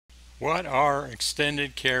What are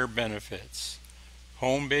extended care benefits?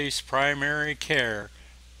 Home-based primary care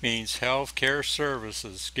means health care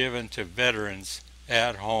services given to veterans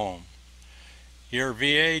at home. Your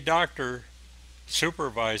VA doctor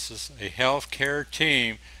supervises a health care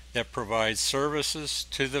team that provides services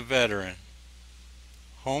to the veteran.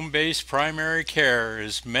 Home-based primary care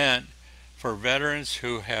is meant for veterans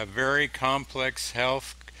who have very complex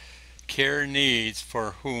health care needs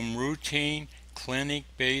for whom routine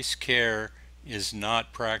clinic-based care is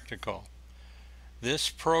not practical. This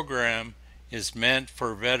program is meant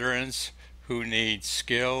for veterans who need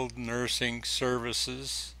skilled nursing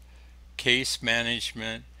services, case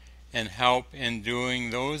management, and help in doing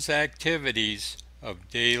those activities of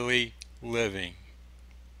daily living.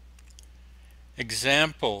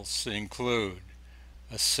 Examples include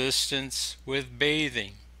assistance with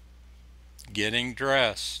bathing, getting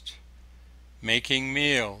dressed, making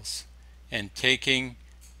meals, and taking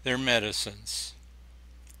their medicines.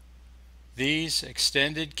 These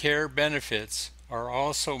extended care benefits are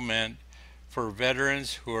also meant for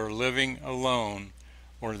veterans who are living alone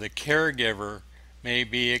or the caregiver may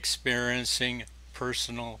be experiencing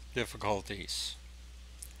personal difficulties.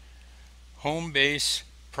 Home-based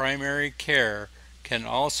primary care can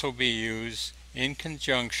also be used in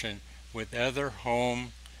conjunction with other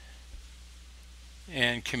home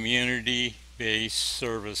and community-based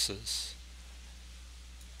services.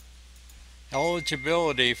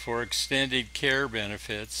 Eligibility for extended care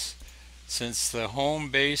benefits. Since the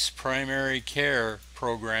home-based primary care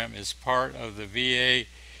program is part of the VA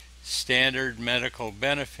standard medical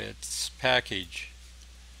benefits package,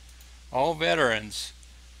 all veterans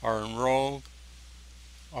are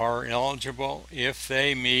eligible if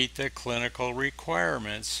they meet the clinical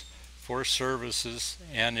requirements for services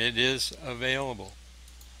and it is available.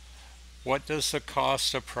 What does the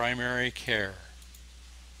cost of primary care?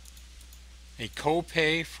 A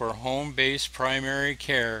copay for home-based primary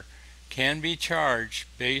care can be charged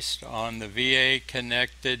based on the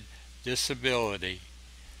VA-connected disability,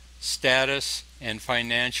 status, and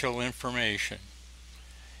financial information.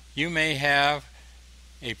 You may have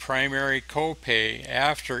a primary copay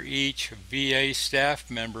after each VA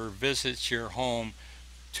staff member visits your home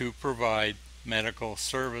to provide medical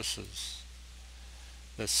services.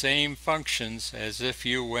 The same functions as if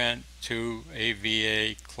you went to a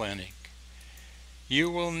VA clinic. You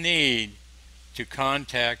will need to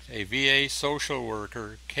contact a VA social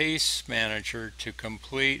worker case manager to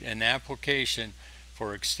complete an application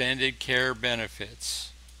for extended care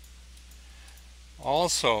benefits.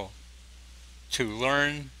 Also, to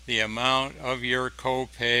learn the amount of your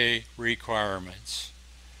copay requirements.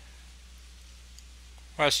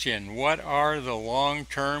 Question: what are the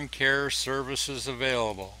long-term care services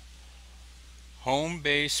available?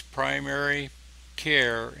 Home-based primary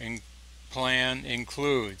care plan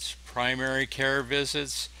includes primary care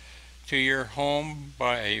visits to your home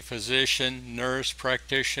by a physician, nurse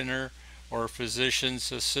practitioner, or physician's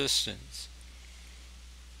assistants.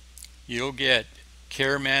 You'll get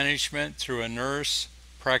care management through a nurse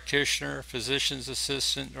practitioner, physician's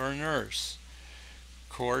assistant, or nurse.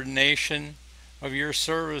 Coordination of your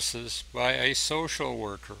services by a social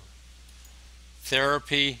worker.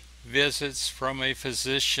 Therapy visits from a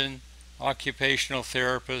physician, occupational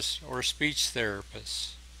therapist, or speech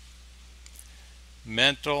therapist.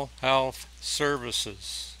 Mental health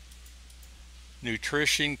services.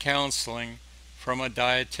 Nutrition counseling from a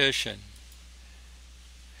dietitian.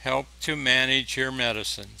 Help to manage your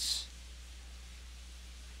medicines.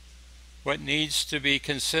 What needs to be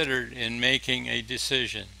considered in making a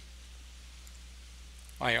decision?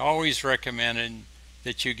 I always recommended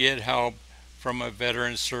that you get help from a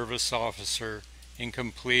veteran service officer in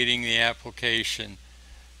completing the application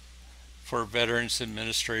for Veterans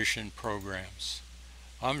Administration programs.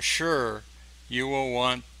 I'm sure you will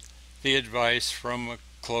want the advice from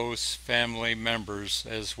close family members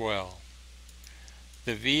as well.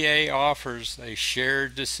 The VA offers a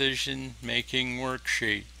shared decision-making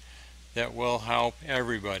worksheet that will help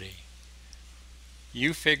everybody.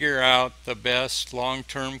 You figure out the best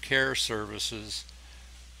long-term care services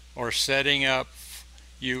or setting up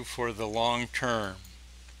you for the long term.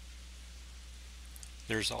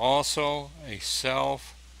 There's also a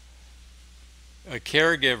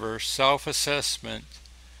caregiver self-assessment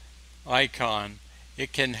icon.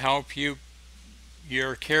 It can help your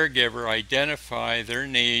caregiver identify their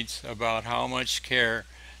needs about how much care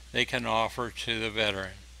they can offer to the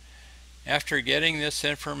veteran. After getting this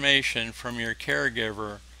information from your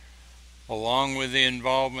caregiver, along with the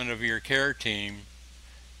involvement of your care team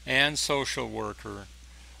and social worker,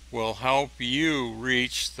 will help you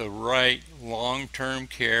reach the right long-term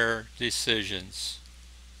care decisions.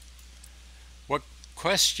 What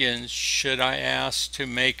questions should I ask to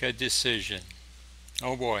make a decision?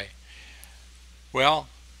 Oh boy. Well,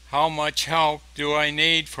 how much help do I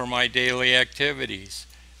need for my daily activities?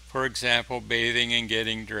 For example, bathing and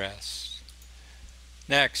getting dressed.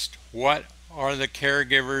 Next, what are the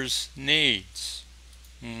caregiver's needs?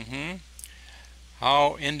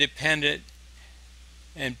 How independent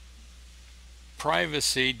and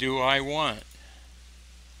privacy do I want?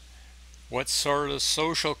 What sort of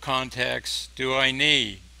social contacts do I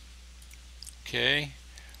need? Okay.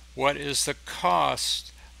 What is the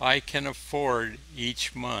cost I can afford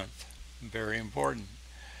each month? Very important.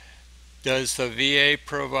 Does the VA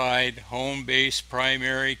provide home-based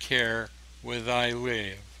primary care where I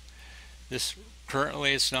live? This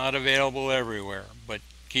currently is not available everywhere, but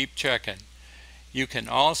keep checking. You can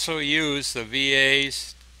also use the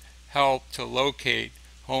VA's help to locate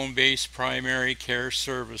home-based primary care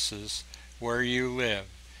services where you live.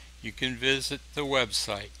 You can visit the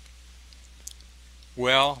website.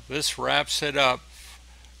 Well, this wraps it up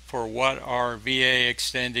for what are VA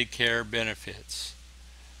extended care benefits.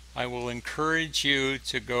 I will encourage you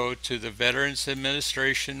to go to the Veterans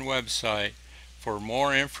Administration website for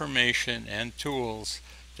more information and tools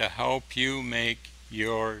to help you make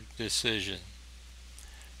your decision.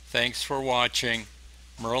 Thanks for watching.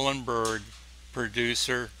 Merlin Bird,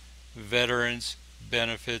 producer, Veterans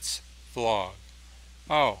Benefits Vlog.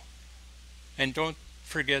 Oh, and don't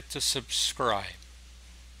forget to subscribe.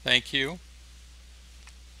 Thank you.